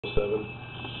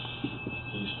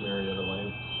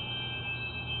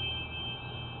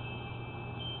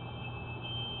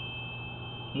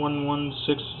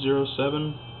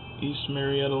11607 East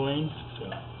Marietta Lane?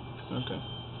 Yeah. Okay.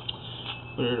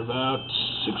 We're at about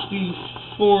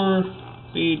 64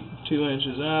 feet, 2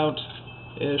 inches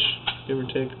out-ish, give or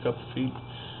take a couple feet.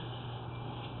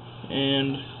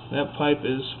 And that pipe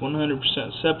is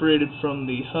 100% separated from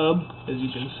the hub, as you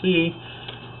can see.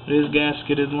 It is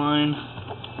gasketed line,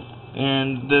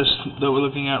 and this that we're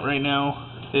looking at right now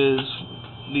is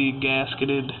the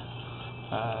gasketed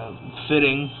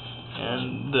fitting,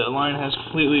 and the line has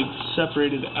completely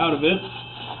separated out of it.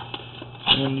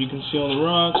 And you can see all the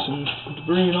rocks and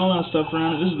debris and all that stuff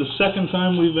around it. This is the second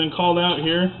time we've been called out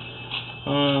here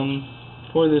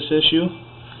for this issue.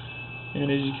 And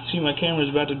as you can see, my camera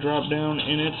is about to drop down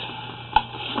in it.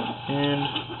 And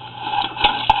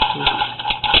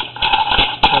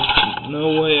there's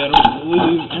no way, I don't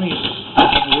believe, any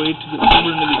way to get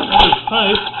over into the other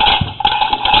pipe.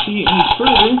 See any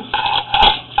further.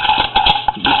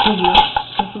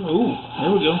 Ooh,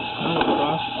 there we go. Now it's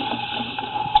across.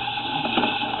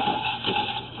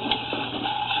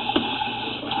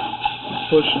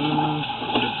 Pushing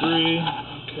debris.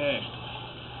 Okay.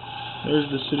 There's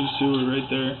the city sewer right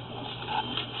there.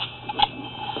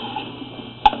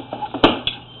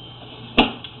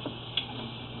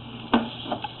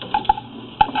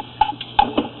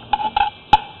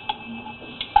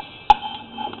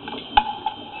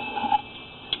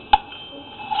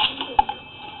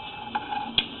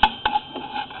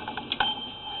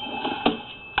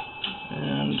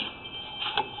 And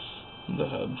the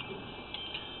hub.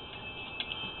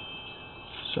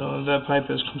 So that pipe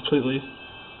is completely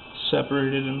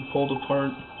separated and pulled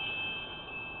apart,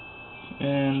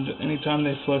 and anytime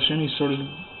they flush any sort of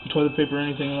toilet paper or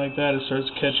anything like that, it starts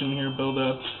catching here, build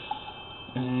up,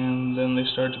 and then they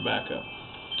start to back up.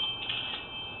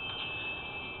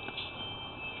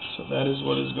 So that is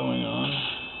what is going on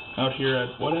out here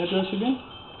at what address again?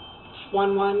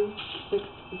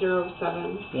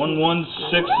 11607.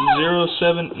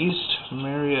 11607 East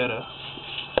Marietta.